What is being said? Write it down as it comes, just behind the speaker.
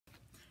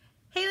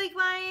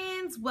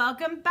friends,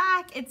 welcome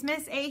back. It's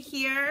Miss A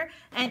here,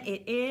 and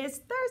it is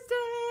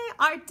Thursday,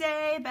 art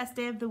day, best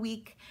day of the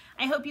week.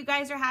 I hope you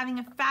guys are having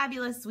a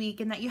fabulous week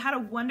and that you had a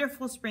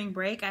wonderful spring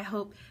break. I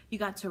hope you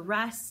got to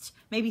rest,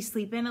 maybe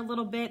sleep in a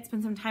little bit,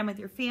 spend some time with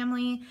your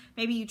family,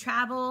 maybe you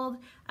traveled.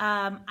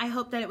 I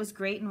hope that it was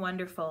great and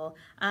wonderful.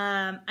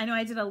 I know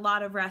I did a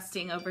lot of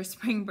resting over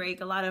spring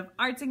break, a lot of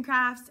arts and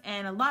crafts,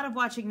 and a lot of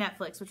watching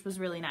Netflix, which was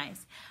really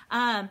nice.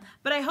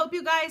 But I hope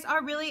you guys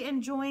are really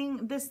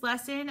enjoying this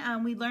lesson.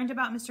 We learned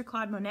about Mr.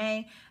 Claude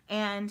Monet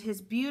and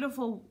his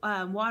beautiful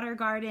water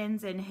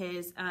gardens and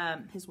his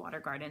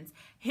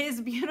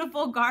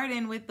beautiful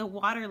garden with the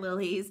water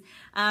lilies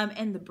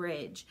and the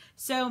bridge.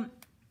 So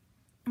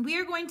we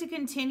are going to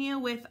continue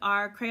with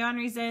our crayon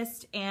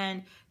resist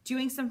and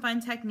doing some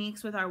fun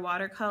techniques with our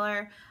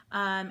watercolor,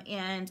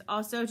 and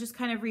also just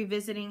kind of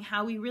revisiting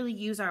how we really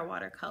use our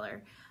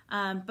watercolor.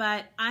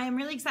 But I am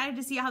really excited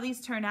to see how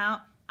these turn out.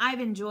 I've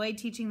enjoyed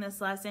teaching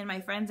this lesson. My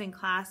friends in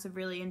class have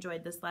really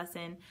enjoyed this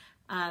lesson.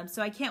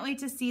 So I can't wait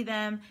to see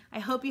them. I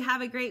hope you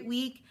have a great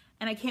week,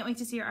 and I can't wait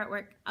to see your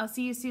artwork. I'll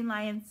see you soon,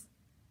 Lions.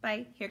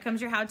 Bye. Here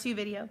comes your how-to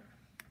video.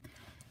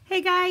 Hey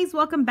guys,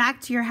 welcome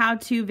back to your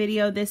how-to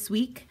video this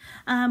week.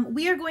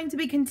 We are going to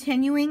be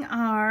continuing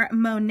our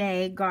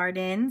Monet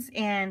gardens,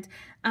 and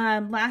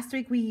last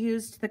week we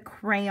used the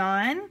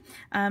crayon.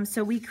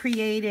 So we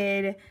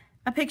created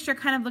a picture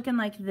kind of looking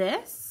like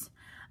this.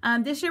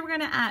 This year we're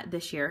going to add,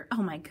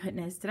 oh my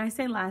goodness, did I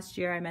say last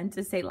year? I meant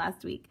to say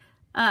last week.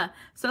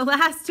 So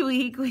last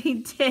week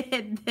we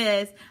did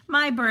this,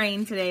 my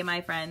brain today, my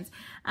friends.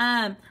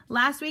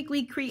 Last week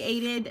we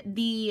created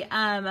the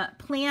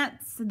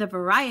plants, the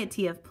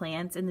variety of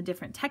plants and the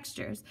different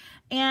textures.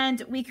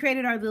 And we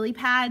created our lily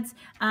pads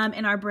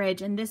and our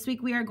bridge. And this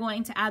week we are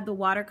going to add the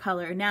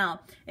watercolor.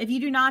 Now, if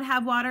you do not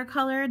have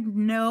watercolor,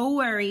 no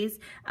worries.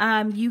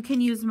 You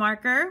can use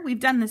marker. We've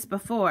done this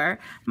before.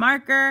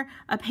 Marker,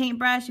 a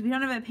paintbrush. If you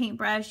don't have a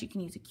paintbrush, you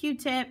can use a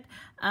Q-tip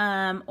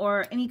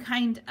or any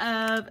kind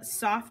of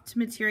soft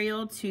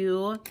material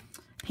to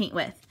paint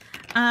with.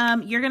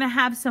 You're gonna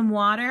have some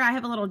water. I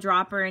have a little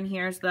dropper in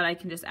here so that I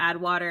can just add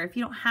water. If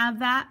you don't have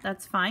that,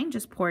 that's fine.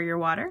 Just pour your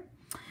water.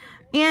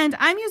 And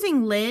I'm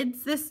using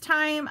lids this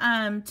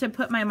time to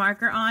put my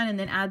marker on and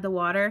then add the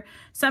water.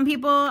 Some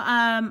people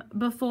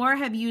before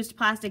have used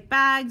plastic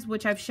bags,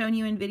 which I've shown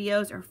you in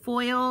videos, or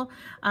foil.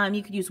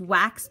 You could use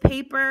wax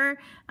paper,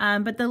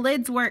 but the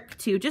lids work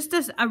too. Just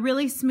a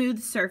really smooth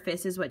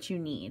surface is what you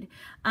need.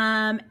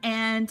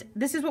 And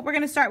this is what we're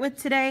gonna start with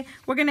today.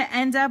 We're gonna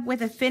end up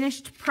with a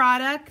finished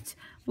product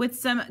with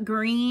some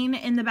green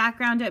in the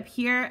background up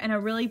here and a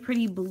really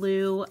pretty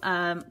blue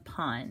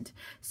pond.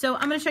 So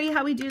I'm gonna show you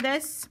how we do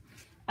this.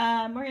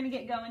 We're gonna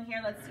get going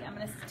here. Let's see, I'm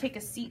gonna take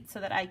a seat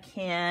so that I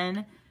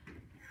can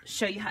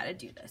show you how to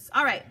do this.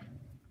 All right,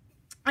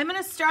 I'm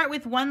gonna start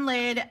with one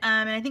lid,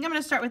 and I think I'm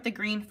gonna start with the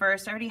green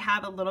first. I already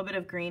have a little bit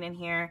of green in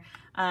here,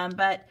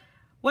 but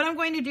what I'm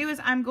going to do is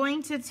I'm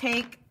going to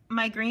take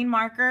my green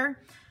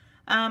marker.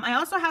 I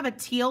also have a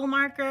teal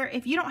marker.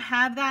 If you don't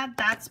have that,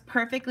 that's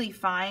perfectly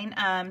fine.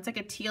 It's like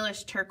a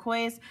tealish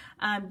turquoise.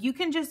 You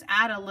can just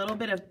add a little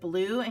bit of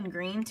blue and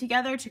green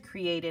together to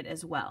create it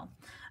as well.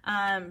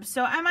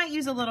 So I might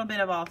use a little bit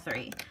of all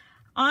three.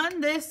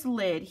 On this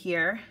lid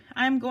here,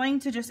 I'm going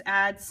to just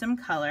add some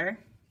color.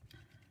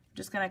 I'm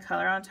just going to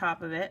color on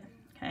top of it,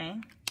 okay?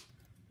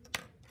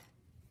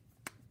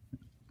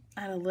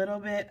 Add a little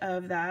bit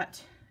of that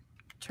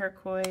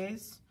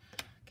turquoise.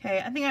 Okay,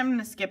 I think I'm going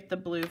to skip the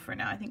blue for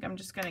now. I think I'm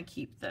just going to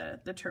keep the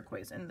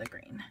turquoise and the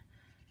green,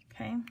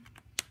 okay?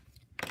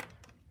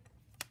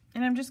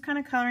 And I'm just kind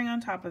of coloring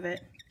on top of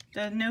it.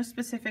 No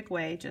specific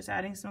way, just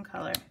adding some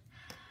color.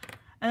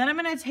 And then I'm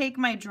going to take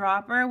my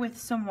dropper with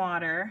some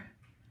water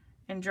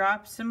and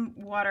drop some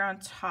water on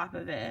top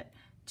of it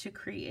to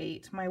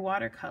create my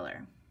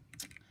watercolor.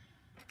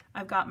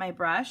 I've got my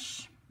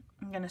brush.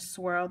 I'm going to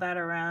swirl that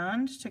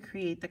around to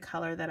create the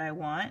color that I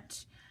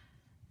want.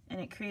 And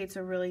it creates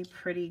a really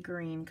pretty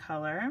green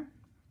color.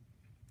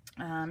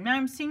 Now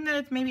I'm seeing that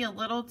it's maybe a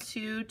little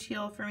too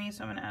teal for me,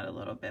 so I'm going to add a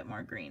little bit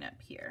more green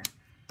up here.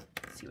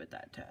 Let's see what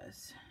that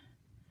does.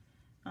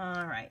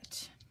 All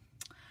right.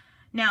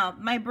 Now,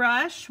 my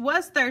brush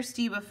was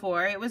thirsty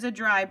before. It was a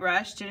dry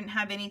brush, didn't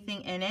have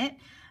anything in it.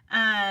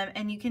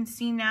 And you can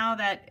see now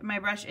that my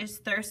brush is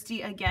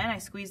thirsty again. I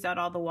squeezed out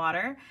all the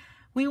water.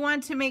 We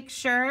want to make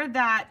sure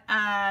that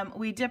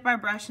we dip our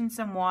brush in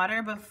some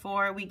water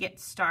before we get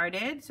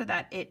started so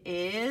that it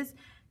is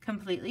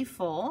completely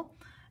full.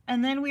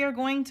 And then we are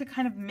going to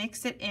kind of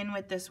mix it in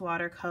with this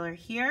watercolor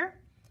here.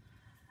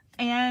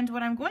 And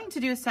what I'm going to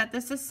do is set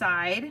this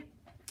aside,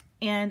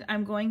 and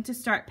I'm going to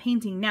start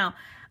painting. Now,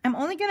 I'm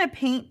only going to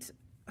paint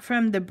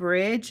from the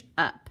bridge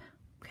up,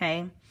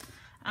 okay?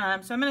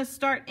 So I'm going to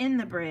start in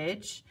the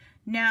bridge.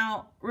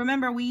 Now,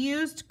 remember, we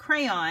used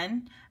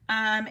crayon,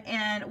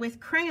 and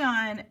with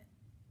crayon,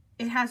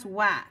 it has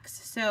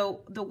wax.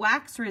 So the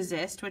wax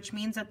resists, which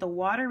means that the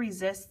water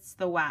resists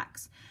the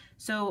wax.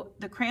 So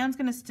the crayon's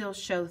going to still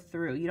show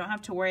through. You don't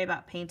have to worry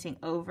about painting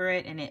over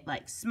it and it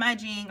like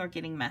smudging or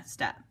getting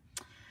messed up.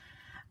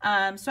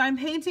 So I'm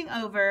painting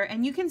over,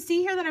 and you can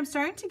see here that I'm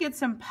starting to get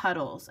some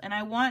puddles, and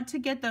I want to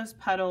get those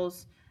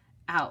puddles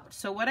out.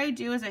 So what I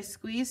do is I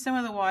squeeze some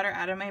of the water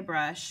out of my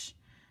brush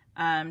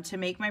to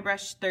make my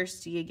brush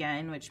thirsty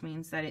again, which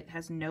means that it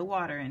has no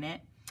water in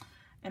it.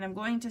 And I'm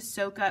going to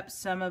soak up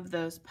some of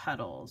those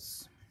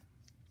puddles.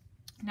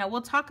 Now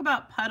we'll talk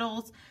about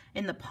puddles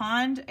in the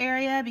pond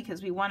area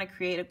because we want to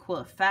create a cool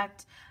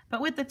effect, but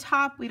with the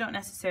top, we don't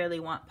necessarily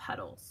want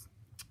puddles.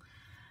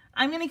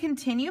 I'm going to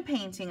continue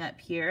painting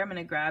up here. I'm going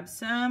to grab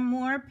some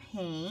more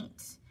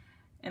paint,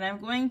 and I'm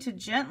going to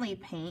gently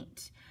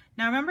paint.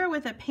 Now remember,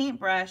 with a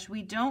paintbrush,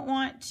 we don't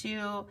want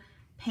to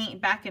paint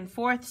back and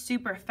forth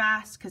super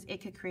fast because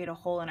it could create a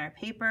hole in our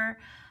paper.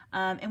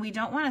 And we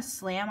don't want to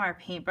slam our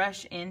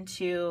paintbrush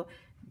into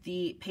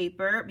the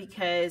paper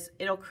because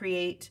it'll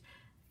create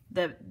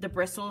the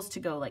bristles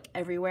to go like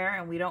everywhere,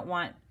 and we don't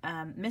want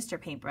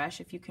Mr. Paintbrush,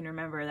 if you can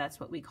remember,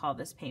 that's what we call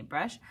this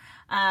paintbrush.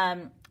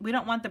 We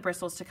don't want the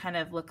bristles to kind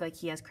of look like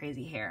he has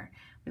crazy hair.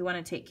 We want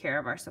to take care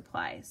of our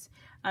supplies.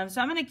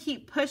 So I'm going to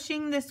keep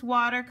pushing this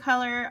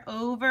watercolor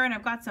over, and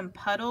I've got some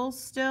puddles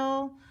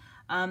still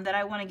that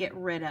I want to get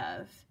rid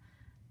of.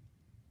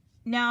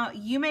 Now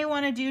you may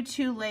want to do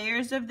 2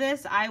 layers of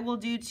this. I will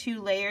do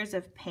 2 layers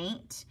of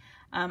paint.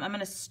 I'm going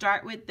to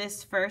start with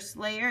this first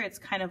layer. It's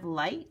kind of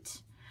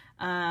light.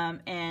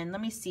 And let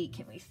me see,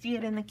 can we see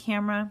it in the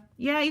camera?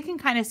 Yeah, you can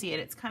kind of see it.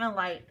 It's kind of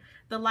light.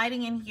 The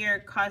lighting in here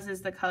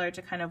causes the color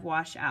to kind of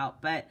wash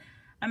out, but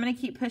I'm going to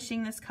keep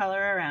pushing this color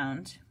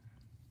around.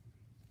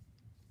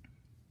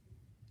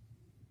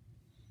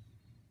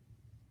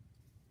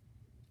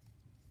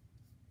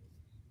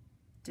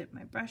 Dip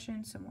my brush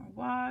in some more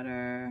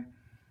water.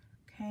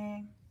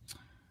 Okay.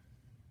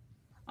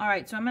 All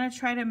right, so I'm going to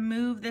try to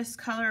move this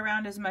color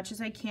around as much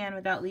as I can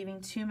without leaving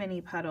too many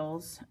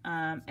puddles.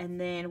 And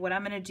then what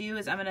I'm going to do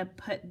is I'm going to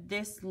put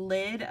this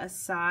lid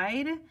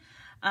aside,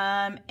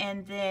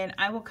 and then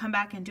I will come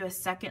back and do a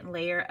second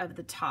layer of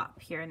the top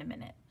here in a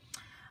minute.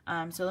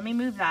 So let me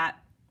move that.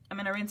 I'm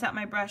going to rinse out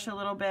my brush a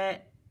little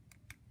bit.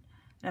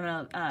 I'm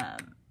going to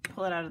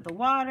pull it out of the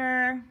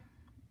water.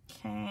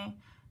 Okay,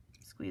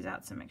 squeeze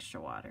out some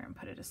extra water and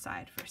put it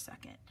aside for a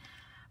second.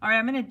 All right,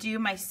 I'm going to do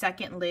my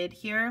second lid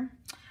here.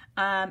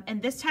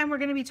 And this time we're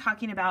going to be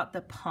talking about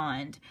the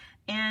pond,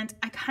 and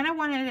I kind of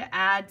wanted to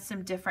add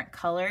some different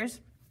colors.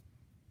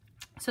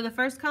 So the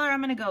first color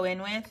I'm going to go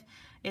in with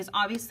is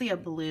obviously a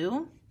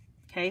blue.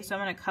 Okay, so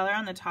I'm going to color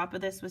on the top of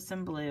this with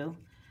some blue,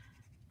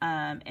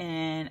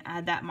 and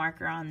add that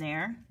marker on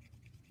there.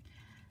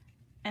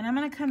 And I'm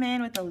going to come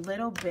in with a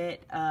little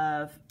bit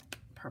of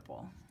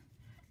purple,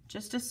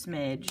 just a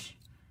smidge,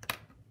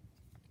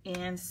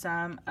 and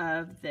some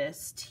of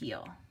this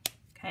teal.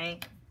 Okay.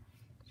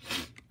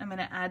 I'm going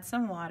to add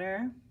some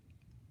water.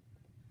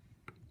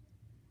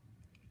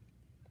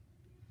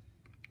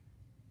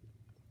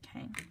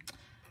 Okay.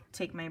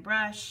 Take my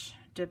brush,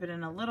 dip it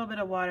in a little bit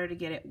of water to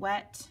get it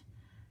wet.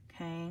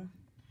 Okay. I'm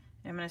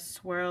going to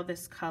swirl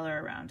this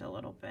color around a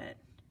little bit.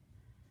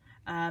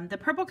 The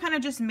purple kind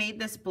of just made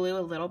this blue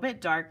a little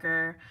bit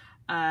darker,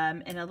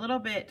 and a little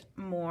bit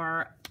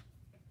more.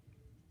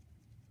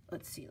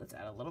 Let's see, let's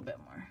add a little bit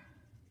more.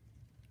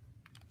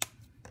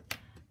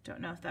 Don't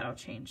know if that'll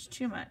change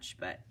too much,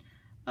 but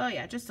oh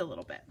yeah, just a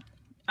little bit.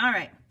 All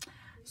right,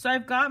 so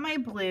I've got my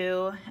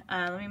blue.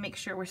 Let me make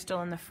sure we're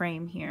still in the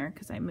frame here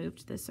because I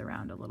moved this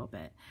around a little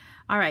bit.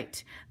 All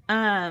right,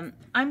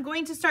 I'm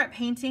going to start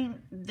painting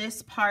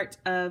this part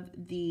of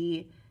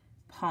the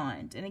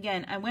pond. And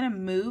again, I'm going to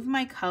move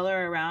my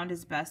color around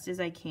as best as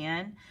I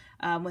can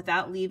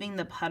without leaving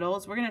the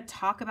puddles. We're going to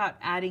talk about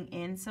adding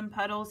in some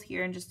puddles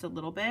here in just a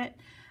little bit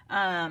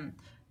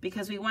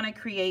because we want to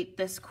create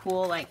this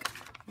cool like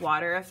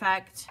water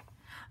effect.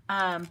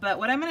 But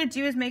what I'm going to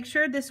do is make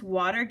sure this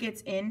water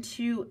gets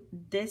into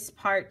this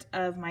part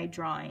of my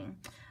drawing.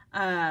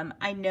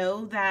 I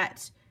know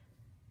that,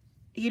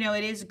 you know,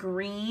 it is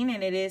green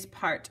and it is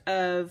part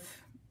of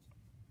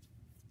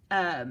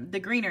the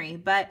greenery,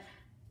 but,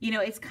 you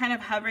know, it's kind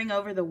of hovering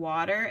over the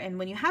water. And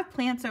when you have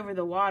plants over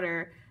the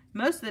water,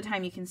 most of the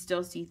time you can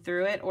still see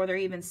through it, or they're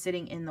even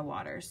sitting in the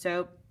water.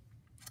 So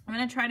I'm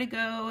going to try to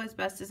go as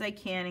best as I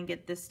can and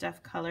get this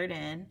stuff colored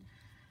in.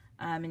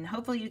 And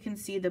hopefully you can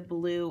see the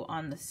blue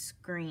on the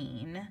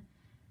screen.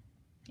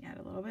 Add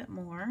a little bit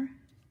more.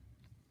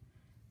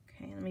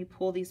 Okay, let me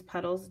pull these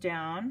puddles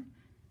down.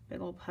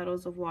 Big old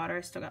puddles of water.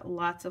 I still got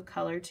lots of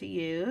color to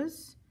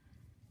use.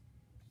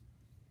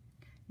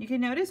 You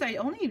can notice I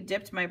only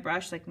dipped my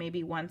brush like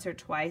maybe once or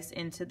twice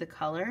into the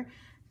color.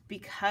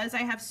 Because I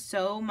have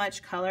so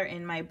much color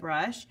in my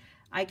brush,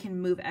 I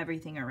can move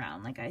everything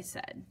around like I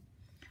said.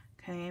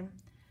 Okay.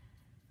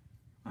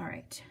 All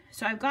right,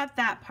 so I've got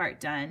that part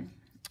done.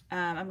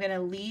 I'm going to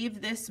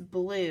leave this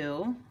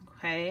blue,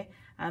 okay?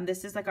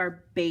 This is like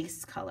our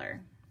base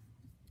color.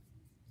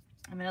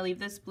 I'm going to leave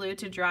this blue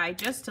to dry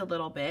just a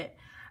little bit.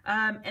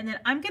 And then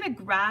I'm going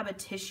to grab a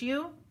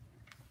tissue.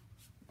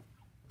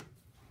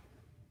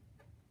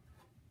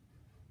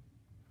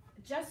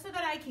 Just so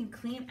that I can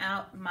clean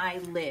out my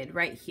lid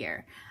right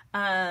here.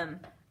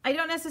 I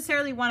don't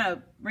necessarily want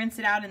to rinse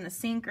it out in the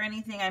sink or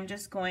anything. I'm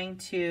just going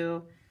to,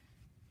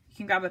 you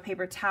can grab a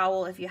paper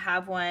towel if you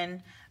have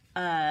one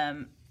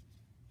from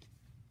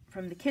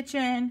the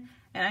kitchen,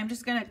 and I'm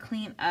just going to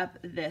clean up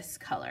this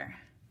color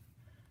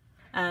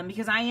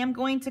because I am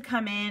going to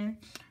come in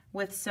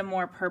with some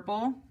more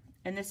purple,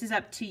 and this is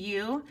up to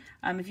you.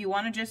 If you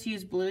want to just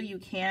use blue, you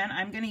can.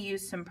 I'm going to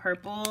use some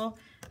purple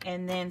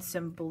and then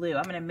some blue.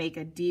 I'm going to make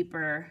a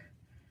deeper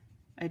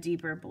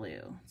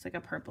blue. It's like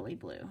a purpley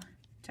blue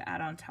to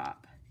add on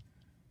top.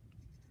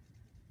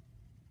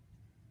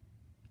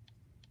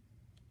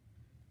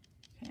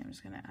 Okay, I'm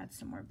just going to add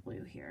some more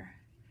blue here.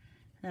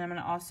 And I'm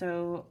going to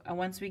also,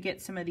 once we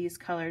get some of these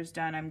colors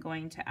done, I'm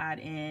going to add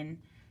in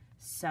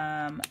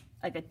some,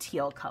 like a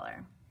teal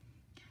color.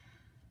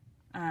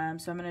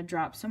 So I'm going to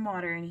drop some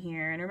water in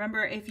here. And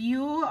remember, if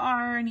you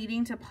are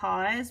needing to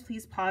pause,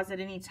 please pause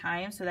at any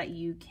time so that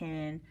you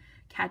can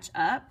catch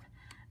up.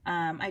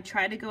 I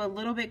try to go a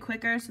little bit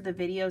quicker so the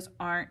videos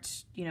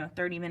aren't,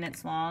 30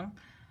 minutes long.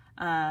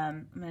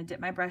 I'm going to dip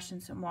my brush in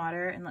some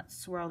water and let's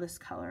swirl this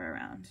color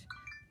around.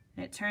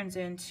 And it turns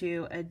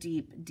into a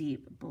deep,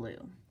 deep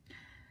blue.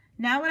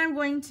 Now what I'm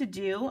going to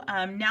do,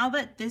 now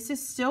that this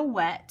is still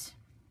wet,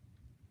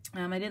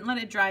 I didn't let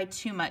it dry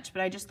too much,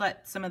 but I just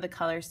let some of the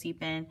color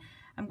seep in.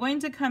 I'm going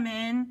to come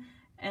in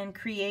and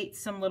create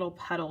some little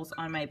puddles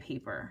on my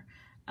paper,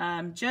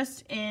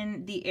 just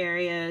in the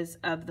areas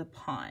of the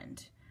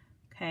pond.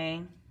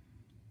 Okay,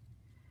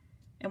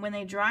 and when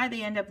they dry,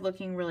 they end up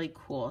looking really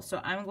cool.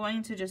 So I'm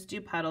going to just do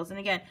puddles. And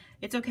again,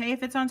 it's okay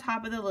if it's on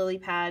top of the lily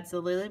pads.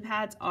 The lily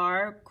pads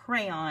are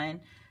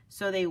crayon,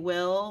 so they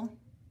will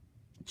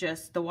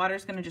just, the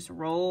water's gonna just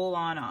roll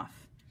on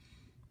off.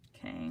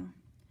 Okay,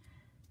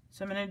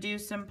 so I'm gonna do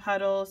some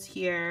puddles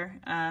here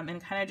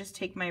and kind of just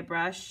take my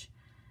brush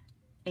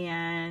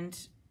and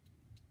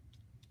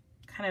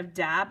kind of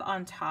dab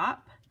on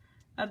top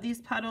of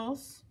these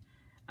puddles.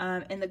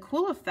 And the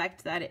cool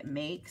effect that it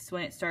makes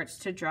when it starts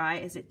to dry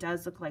is it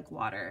does look like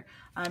water.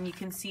 You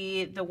can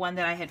see the one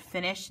that I had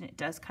finished, and it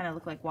does kind of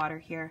look like water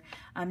here.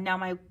 Now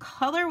my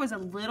color was a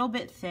little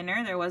bit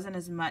thinner. There wasn't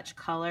as much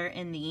color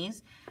in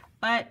these,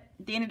 but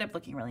they ended up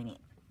looking really neat.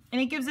 And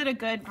it gives it a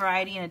good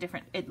variety and a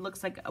different, it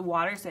looks like a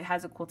water, so it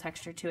has a cool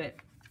texture to it.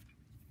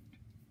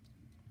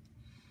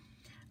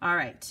 All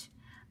right.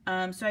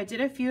 So I did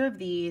a few of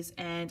these,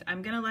 and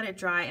I'm gonna let it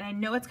dry. And I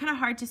know it's kind of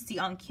hard to see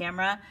on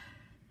camera,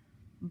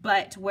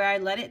 but where I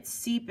let it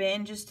seep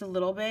in just a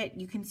little bit,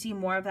 you can see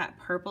more of that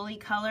purpley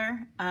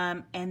color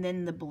and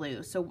then the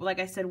blue. So like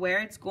I said, where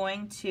it's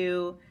going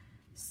to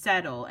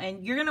settle,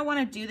 and you're gonna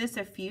wanna do this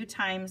a few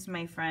times,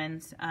 my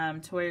friends,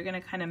 to where you're gonna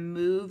kind of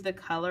move the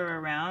color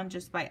around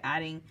just by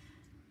adding,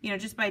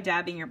 just by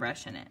dabbing your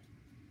brush in it.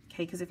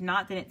 Okay, because if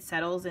not, then it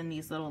settles in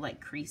these little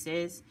like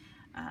creases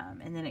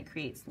and then it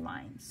creates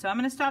lines. So I'm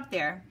gonna stop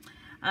there.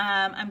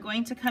 I'm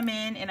going to come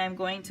in and I'm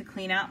going to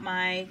clean out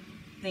my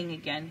thing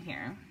again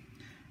here.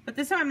 But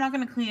this time I'm not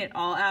going to clean it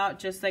all out,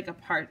 just like a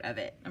part of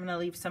it. I'm going to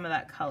leave some of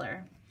that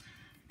color.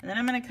 And then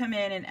I'm going to come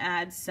in and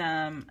add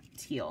some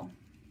teal.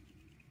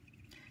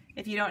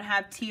 If you don't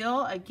have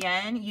teal,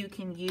 again, you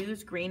can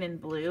use green and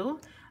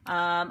blue.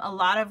 A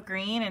lot of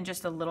green and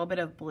just a little bit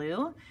of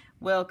blue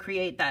will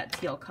create that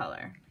teal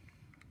color.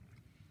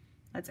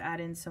 Let's add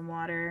in some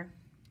water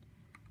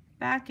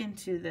back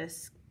into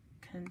this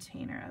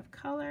container of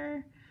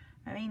color.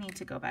 I may need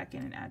to go back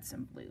in and add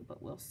some blue,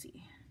 but we'll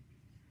see.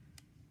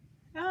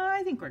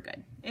 I think we're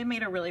good. It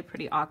made a really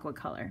pretty aqua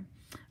color.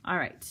 All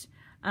right.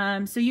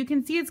 So you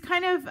can see it's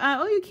kind of,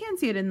 oh, you can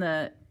see it in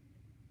the,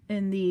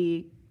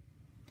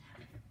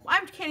 I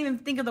can't even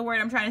think of the word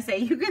I'm trying to say.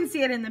 You can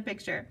see it in the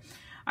picture.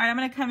 All right, I'm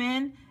going to come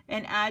in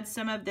and add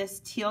some of this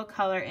teal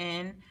color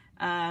in.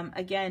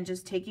 Again,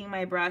 just taking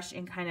my brush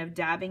and kind of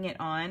dabbing it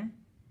on.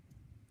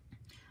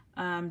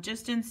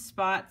 Just in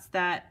spots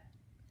that,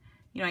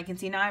 I can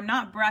see. Now I'm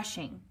not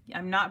brushing.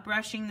 I'm not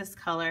brushing this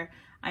color.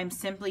 I'm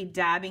simply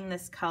dabbing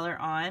this color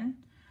on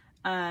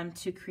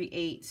to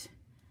create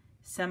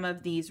some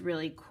of these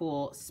really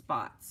cool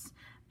spots.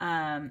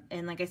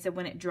 And like I said,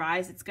 when it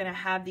dries, it's gonna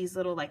have these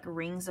little like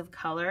rings of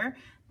color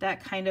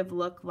that kind of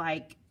look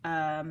like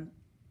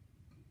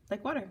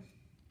water.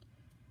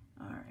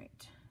 All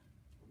right.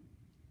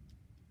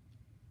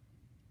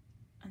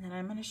 And then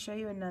I'm gonna show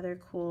you another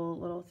cool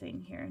little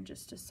thing here in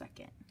just a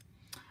second.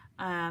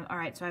 All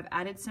right, so I've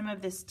added some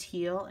of this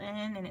teal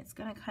in, and it's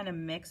gonna kind of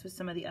mix with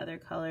some of the other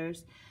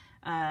colors.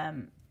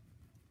 I'm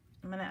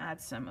gonna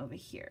add some over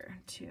here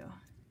too,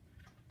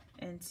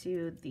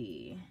 into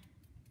the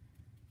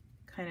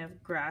kind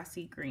of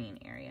grassy green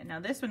area. Now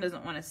this one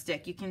doesn't want to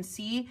stick. You can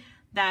see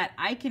that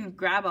I can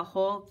grab a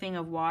whole thing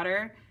of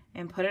water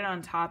and put it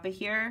on top of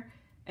here,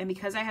 and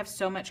because I have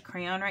so much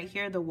crayon right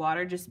here, the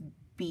water just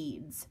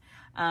beads,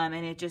 and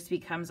it just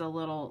becomes a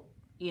little,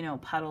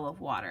 puddle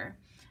of water.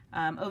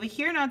 Over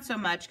here, not so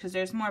much because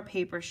there's more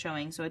paper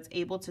showing, so it's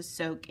able to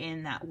soak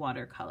in that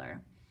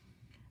watercolor.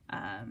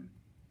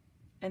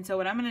 And so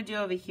what I'm going to do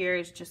over here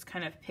is just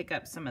kind of pick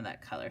up some of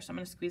that color. So I'm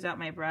going to squeeze out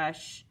my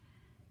brush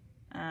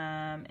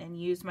and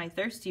use my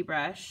thirsty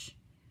brush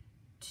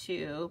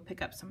to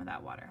pick up some of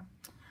that water.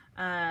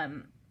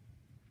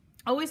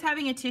 Always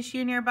having a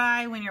tissue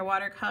nearby when you're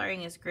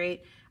watercoloring is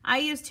great. I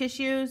use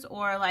tissues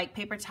or like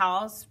paper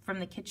towels from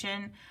the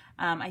kitchen.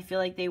 I feel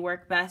like they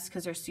work best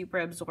because they're super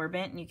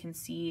absorbent and you can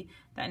see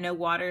that no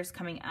water is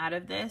coming out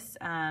of this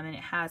and it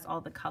has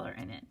all the color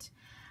in it.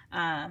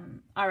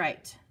 All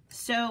right,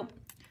 so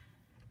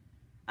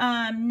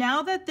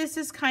now that this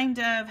is kind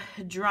of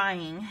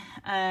drying,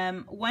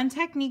 one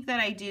technique that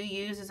I do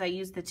use is I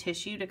use the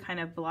tissue to kind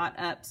of blot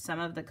up some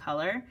of the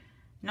color.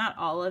 Not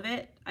all of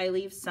it. I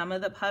leave some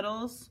of the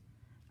puddles,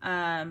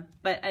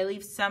 but I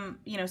leave some,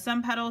 you know,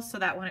 some petals so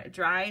that when it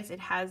dries, it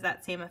has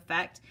that same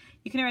effect.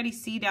 You can already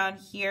see down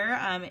here,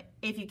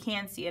 if you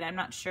can see it, I'm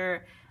not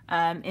sure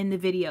in the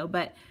video,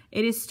 but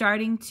it is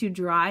starting to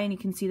dry and you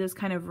can see those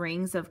kind of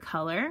rings of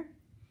color.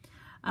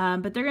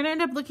 But they're gonna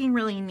end up looking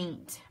really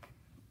neat.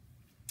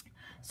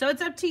 So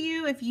it's up to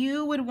you if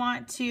you would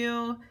want to,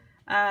 you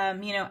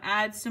know,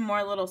 add some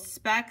more little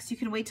specks. You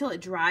can wait till it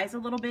dries a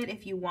little bit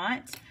if you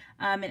want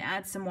and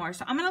add some more.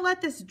 So I'm gonna let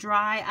this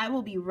dry. I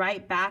will be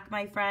right back,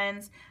 my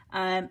friends,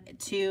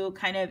 to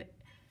kind of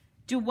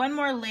do one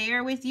more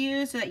layer with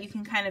you so that you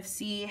can kind of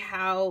see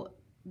how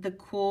the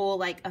cool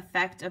like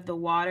effect of the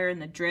water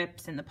and the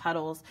drips and the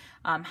puddles,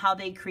 how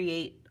they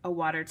create a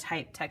water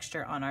type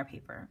texture on our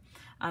paper.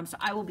 So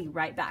I will be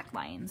right back,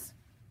 Lions.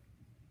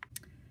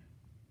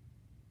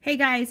 Hey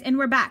guys, and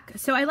we're back.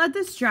 So I let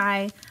this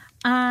dry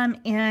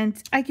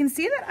and I can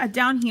see that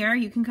down here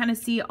you can kind of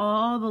see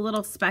all the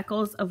little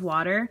speckles of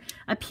water.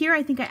 Up here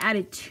I think I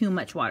added too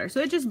much water,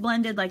 so it just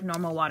blended like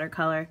normal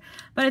watercolor.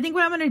 But I think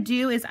what I'm going to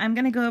do is I'm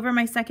going to go over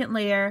my second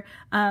layer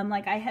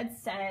like I had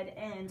said,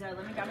 and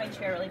let me grab my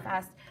chair really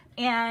fast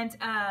and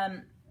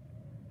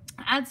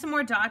add some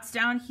more dots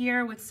down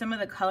here with some of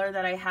the color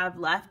that I have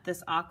left,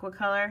 this aqua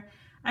color.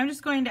 I'm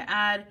just going to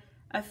add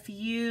a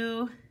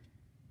few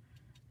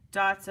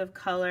dots of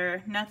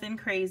color, nothing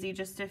crazy,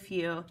 just a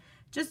few,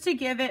 just to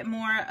give it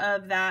more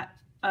of that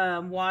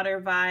water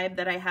vibe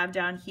that I have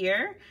down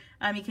here.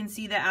 You can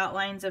see the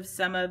outlines of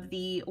some of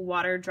the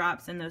water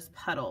drops in those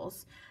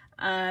puddles.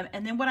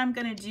 And then what I'm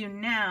gonna do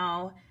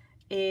now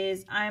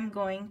is I'm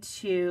going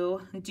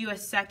to do a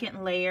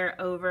second layer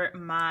over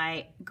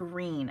my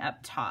green up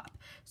top.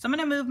 So I'm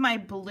gonna move my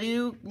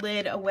blue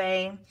lid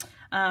away.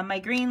 My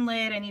green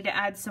lid, I need to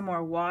add some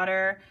more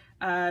water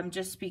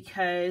just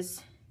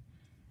because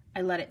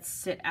I let it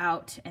sit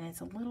out and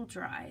it's a little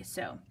dry.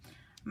 So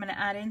I'm gonna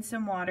add in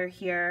some water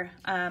here.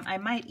 I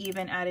might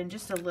even add in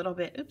just a little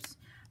bit, oops,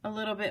 a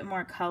little bit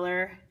more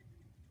color.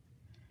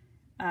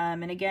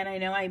 And again, I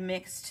know I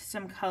mixed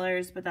some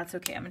colors, but that's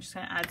okay. I'm just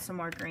gonna add some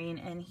more green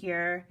in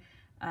here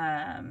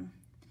and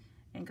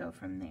go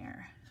from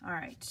there. All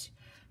right,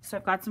 so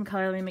I've got some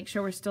color. Let me make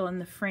sure we're still in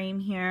the frame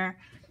here.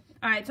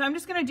 All right, so I'm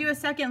just gonna do a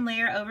second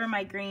layer over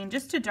my green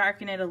just to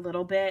darken it a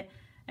little bit.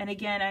 And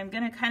again, I'm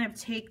gonna kind of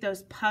take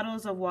those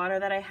puddles of water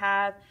that I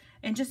have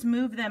and just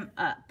move them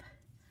up.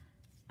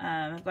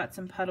 I've got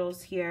some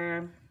puddles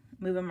here,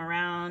 move them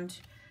around.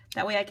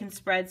 That way I can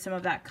spread some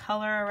of that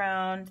color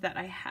around that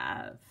I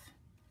have.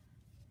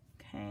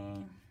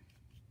 Okay.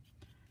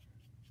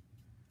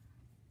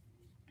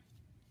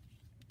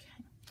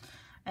 Okay.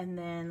 And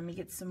then let me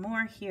get some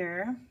more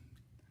here.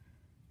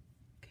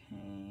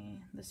 Okay,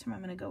 this time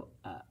I'm gonna go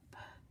up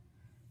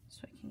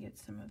so I can get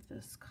some of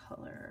this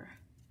color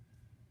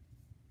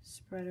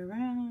spread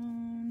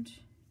around.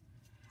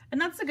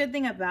 And that's the good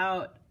thing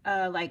about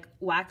like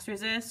wax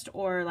resist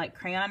or like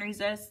crayon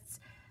resists,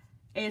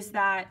 is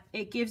that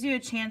it gives you a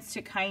chance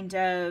to kind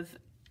of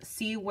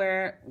see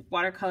where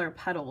watercolor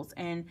puddles.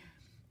 And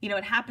you know,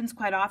 it happens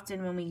quite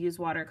often when we use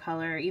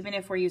watercolor, even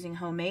if we're using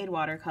homemade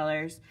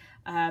watercolors,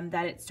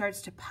 that it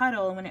starts to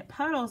puddle. And when it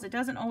puddles, it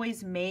doesn't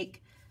always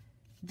make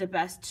the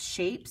best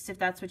shapes, if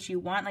that's what you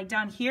want. Like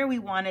down here we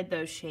wanted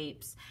those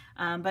shapes,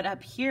 but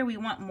up here we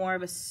want more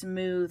of a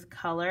smooth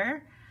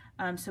color,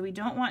 so we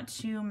don't want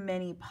too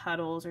many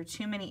puddles or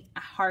too many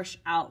harsh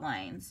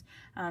outlines.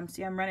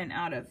 See, I'm running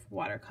out of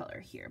watercolor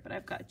here, but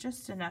I've got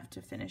just enough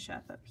to finish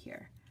up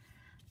here.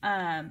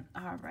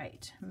 All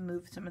right,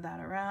 move some of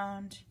that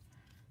around.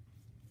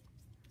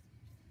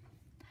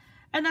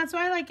 And that's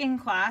why, like in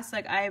class,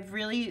 like I've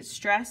really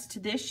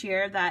stressed this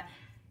year that,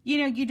 you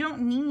know, you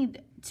don't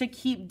need to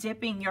keep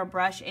dipping your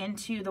brush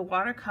into the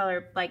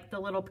watercolor, like the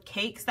little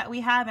cakes that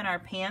we have in our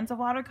pans of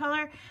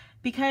watercolor,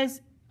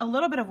 because a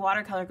little bit of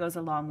watercolor goes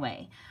a long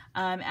way.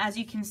 As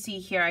you can see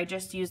here, I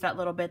just used that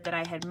little bit that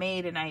I had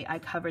made and I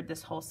covered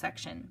this whole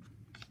section.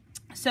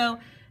 So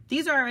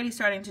these are already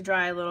starting to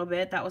dry a little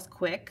bit. That was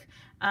quick.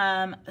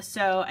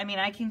 So, I mean,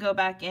 I can go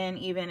back in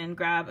even and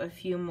grab a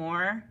few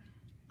more,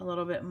 a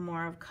little bit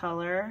more of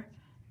color,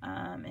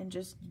 and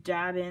just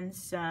dab in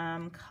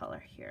some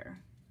color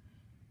here.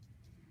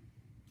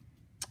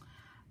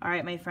 All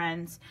right, my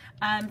friends.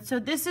 So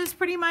this is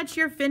pretty much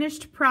your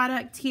finished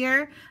product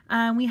here.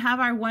 We have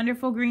our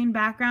wonderful green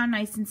background,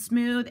 nice and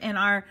smooth, and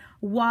our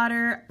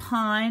water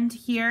pond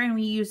here, and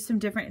we use some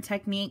different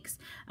techniques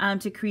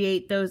to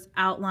create those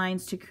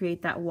outlines, to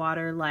create that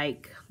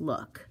water-like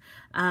look.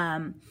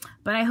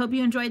 But I hope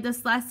you enjoyed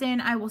this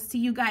lesson. I will see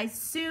you guys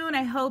soon.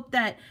 I hope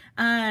that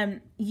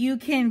you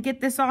can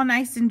get this all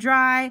nice and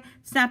dry,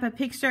 snap a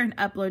picture, and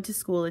upload to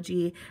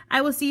Schoology.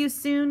 I will see you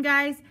soon,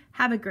 guys.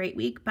 Have a great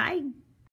week. Bye.